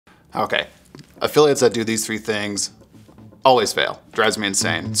Okay, affiliates that do these three things always fail. Drives me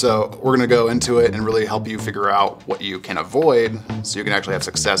insane. So we're gonna go into it and really help you figure out what you can avoid so you can actually have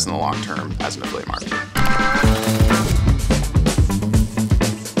success in the long term as an affiliate marketer.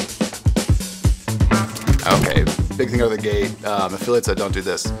 Okay, big thing out of the gate, affiliates that don't do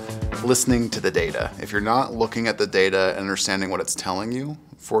this, listening to the data. If you're not looking at the data and understanding what it's telling you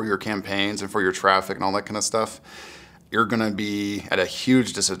for your campaigns and for your traffic and all that kind of stuff, you're gonna be at a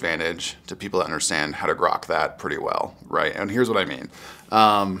huge disadvantage to people that understand how to grok that pretty well, right? And here's what I mean.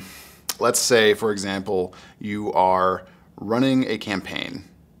 Let's say, for example, you are running a campaign,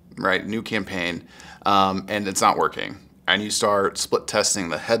 right? New campaign, and it's not working. And you start split testing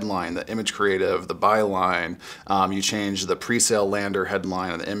the headline, the image creative, the byline, you change the pre-sale lander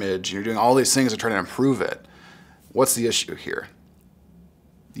headline and the image, you're doing all these things to try to improve it. What's the issue here?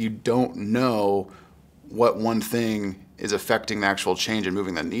 You don't know what one thing is affecting the actual change and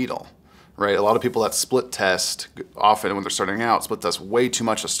moving the needle, right? A lot of people that split test, often when they're starting out, split test way too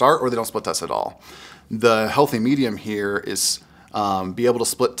much to start, or they don't split test at all. The healthy medium here is be able to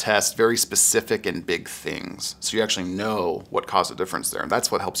split test very specific and big things. So you actually know what caused the difference there. And that's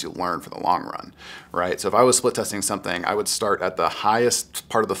what helps you learn for the long run, right? So if I was split testing something, I would start at the highest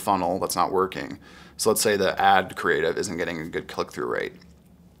part of the funnel that's not working. So let's say the ad creative isn't getting a good click-through rate.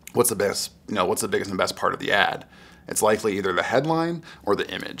 What's the best, what's the biggest and best part of the ad? It's likely either the headline or the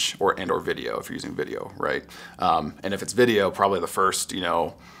image or video if you're using video, right? And if it's video, probably the first,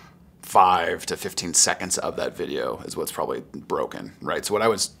 5 to 15 seconds of that video is what's probably broken, right? So what I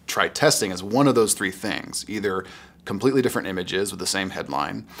would try testing is one of those three things, either completely different images with the same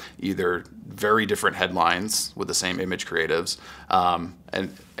headline, either very different headlines with the same image creatives,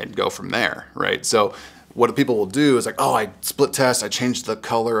 and go from there, right? So what people will do is like, oh, I split test, I changed the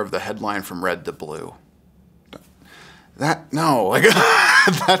color of the headline from red to blue. No, like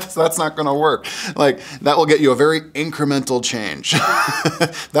that's not gonna work. Like that will get you a very incremental change.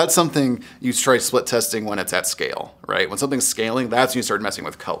 That's something you try split testing when it's at scale, right? When something's scaling, that's when you start messing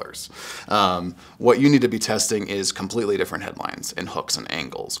with colors. What you need to be testing is completely different headlines and hooks and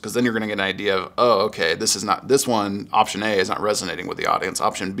angles, because then you're gonna get an idea of, oh, okay, this one, option A is not resonating with the audience.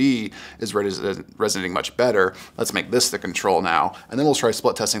 Option B is resonating much better. Let's make this the control now. And then we'll try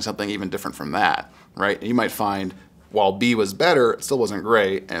split testing something even different from that, right? And you might find, while B was better, it still wasn't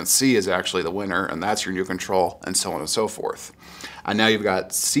great, and C is actually the winner, and that's your new control, and so on and so forth. And now you've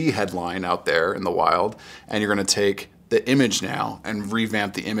got C headline out there in the wild, and you're gonna take the image now and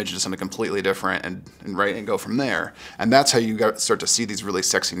revamp the image into something completely different and go from there. And that's how you start to see these really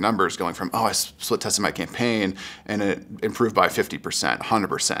sexy numbers going from, oh, I split tested my campaign and it improved by 50%,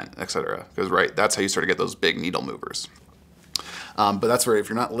 100%, et cetera. Because that's how you start to get those big needle movers. But that's where if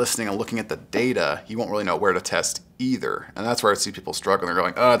you're not listening and looking at the data, you won't really know where to test either. And that's where I see people struggling. They're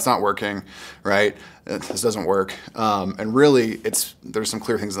going, oh, it's not working, right? This doesn't work. And really, there's some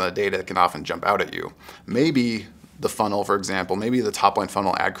clear things in the data that can often jump out at you. Maybe the funnel, for example, maybe the top line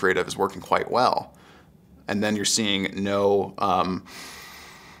funnel ad creative is working quite well. And then you're seeing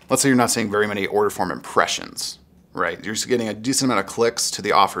let's say you're not seeing very many order form impressions, right? You're just getting a decent amount of clicks to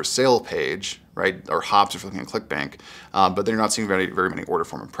the offer sale page, right? Or hops if you're looking at ClickBank, but then you're not seeing very many order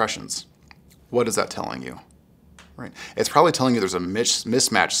form impressions. What is that telling you, right? It's probably telling you there's a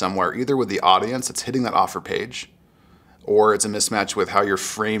mismatch somewhere, either with the audience that's hitting that offer page, or it's a mismatch with how you're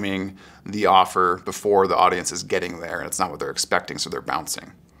framing the offer before the audience is getting there, and it's not what they're expecting, so they're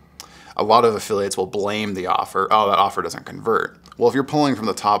bouncing. A lot of affiliates will blame the offer. Oh, that offer doesn't convert. Well, if you're pulling from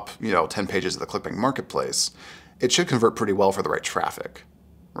the top 10 pages of the ClickBank marketplace, it should convert pretty well for the right traffic.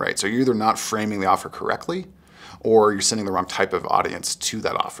 Right, so you're either not framing the offer correctly, or you're sending the wrong type of audience to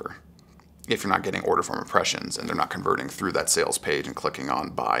that offer. If you're not getting order form impressions and they're not converting through that sales page and clicking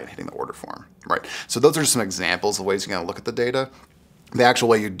on buy and hitting the order form, right? So those are just some examples of ways you can look at the data. The actual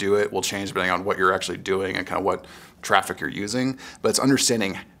way you do it will change depending on what you're actually doing and kind of what traffic you're using, but it's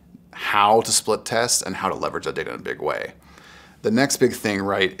understanding how to split test and how to leverage that data in a big way. The next big thing,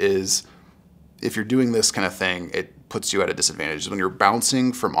 right, is if you're doing this kind of thing, it puts you at a disadvantage when you're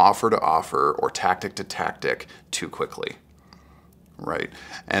bouncing from offer to offer or tactic to tactic too quickly, right?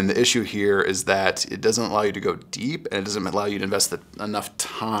 And the issue here is that it doesn't allow you to go deep, and it doesn't allow you to invest enough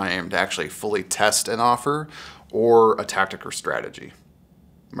time to actually fully test an offer or a tactic or strategy,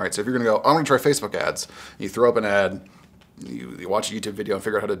 right? So if you're gonna go, I'm gonna try Facebook ads, you throw up an ad, you watch a YouTube video and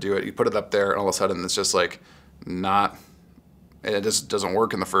figure out how to do it, you put it up there, and all of a sudden it's just like and it just doesn't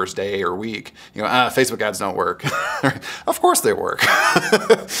work in the first day or week. Facebook ads don't work. Of course they work.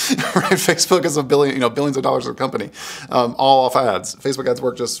 Right? Facebook is billions of dollars of company, all off ads. Facebook ads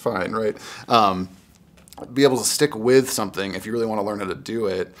work just fine, right? be able to stick with something if you really want to learn how to do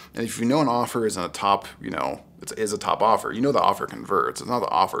it. And if you know an offer isn't a top, it is a top offer, the offer converts. It's not the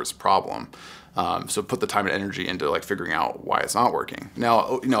offer's problem. So put the time and energy into like figuring out why it's not working.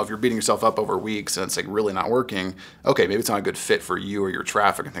 Now, if you're beating yourself up over weeks and it's like really not working, okay, maybe it's not a good fit for you or your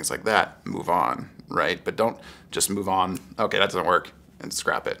traffic and things like that. Move on, right? But don't just move on. Okay, that doesn't work, and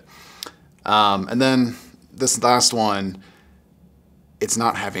scrap it. And then this last one, it's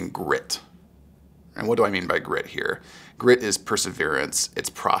not having grit. And what do I mean by grit here? Grit is perseverance, it's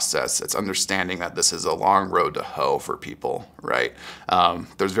process, it's understanding that this is a long road to hoe for people, right?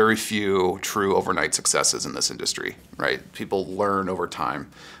 There's very few true overnight successes in this industry, right? People learn over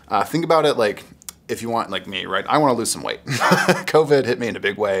time. Think about it like, if you want, like me, right? I want to lose some weight. COVID hit me in a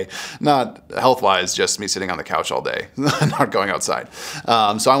big way, not health-wise, just me sitting on the couch all day, not going outside.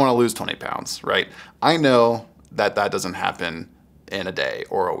 So I want to lose 20 pounds, right? I know that that doesn't happen in a day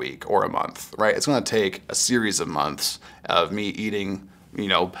or a week or a month, right? It's going to take a series of months of me eating,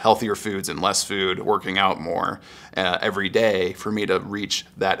 healthier foods and less food, working out more every day for me to reach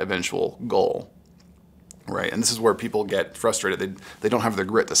that eventual goal, right? And this is where people get frustrated. They don't have the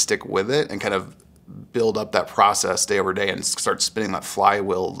grit to stick with it and kind of build up that process day over day and start spinning that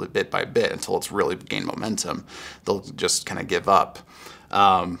flywheel bit by bit until it's really gained momentum. They'll just kind of give up.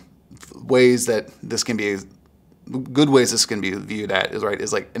 Ways that this can be good ways this can be viewed at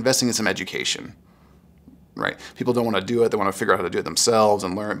is like investing in some education, right? People don't want to do it. They want to figure out how to do it themselves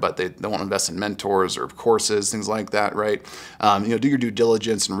and learn, but they don't want to invest in mentors or courses, things like that, right? Do your due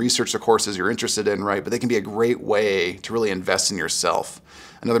diligence and research the courses you're interested in, right? But they can be a great way to really invest in yourself.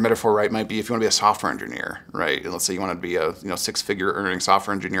 Another metaphor, right, might be if you want to be a software engineer, right? And let's say you want to be a six-figure earning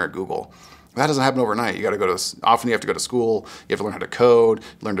software engineer at Google. That doesn't happen overnight. You got to go to, often you have to go to school, you have to learn how to code,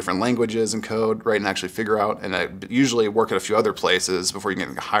 learn different languages and code, right, and actually figure out, and usually work at a few other places before you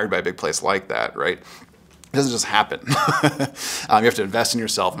get hired by a big place like that, right? It doesn't just happen. You have to invest in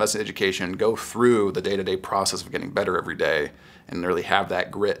yourself, invest in education, go through the day-to-day process of getting better every day, and really have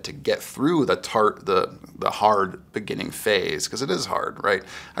that grit to get through the hard beginning phase, because it is hard, right?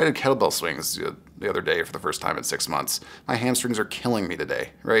 I did kettlebell swings the other day for the first time in 6 months. My hamstrings are killing me today,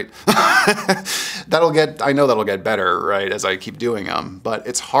 right? I know that'll get better, right, as I keep doing them, but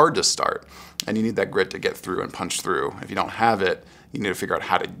it's hard to start, and you need that grit to get through and punch through. If you don't have it, you need to figure out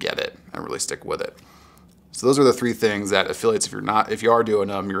how to get it and really stick with it. So those are the three things that affiliates, if you are doing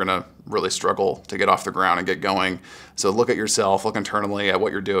them, you're gonna really struggle to get off the ground and get going. So look at yourself, look internally at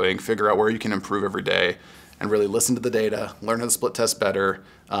what you're doing, figure out where you can improve every day, and really listen to the data, learn how to split test better,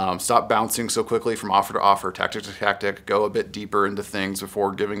 stop bouncing so quickly from offer to offer, tactic to tactic, go a bit deeper into things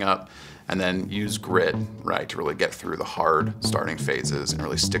before giving up, and then use grit, right, to really get through the hard starting phases and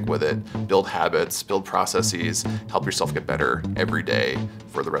really stick with it, build habits, build processes, help yourself get better every day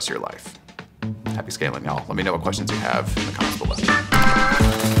for the rest of your life. Happy scaling, y'all. Let me know what questions you have in the comments below.